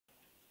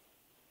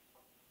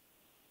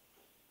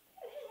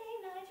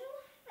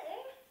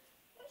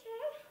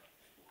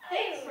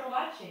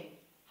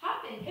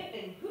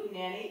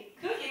Nanny,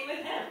 cooking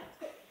with him.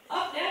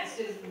 Up next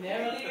is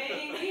Merrily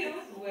Making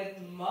Meals with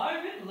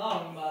Margaret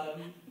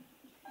Longbottom.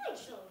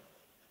 Nigel,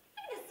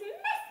 look at this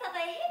mess that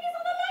the hippies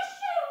on the last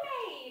show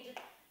made.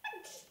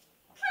 And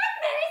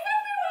cranberries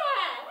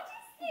everywhere. What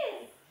is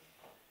this?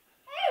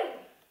 Oh,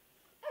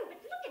 but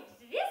look at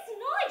this,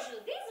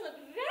 Nigel. These look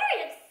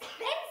very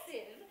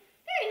expensive.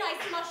 Very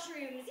nice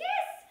mushrooms,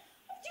 yes?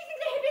 Do you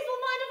think the hippies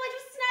will mind if I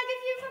just snag a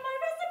few from my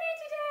recipe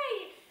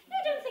today? No,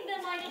 I don't think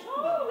they'll mind at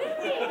all, will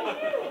they?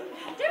 No.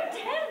 Don't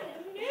tell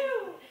them,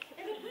 no.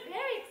 They look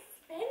very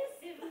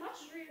expensive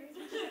mushrooms.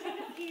 Would you take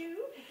a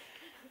few?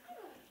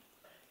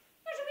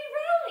 Are we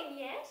rolling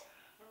yet?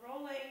 We're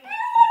rolling. Oh,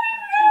 are we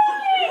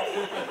rolling?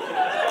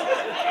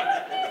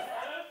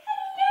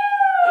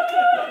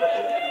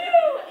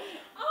 Hello!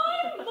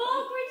 I'm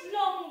Margaret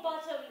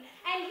Longbottom,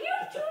 and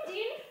you've tuned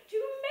in to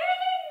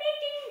Merrily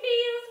Making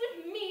Meals with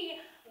me,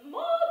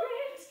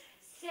 Margaret.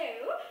 So,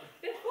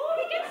 before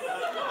we get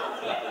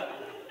started,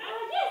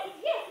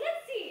 yes,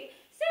 let's see.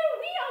 So,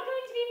 we are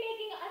going to be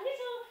making a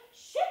little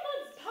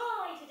shepherd's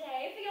pie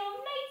today for your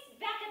mates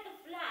back at the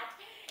flat.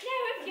 Now,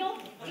 if you're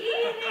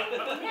feeling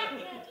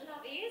knackered,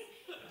 lovies,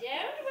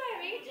 don't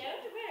worry,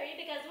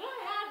 because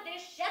we'll have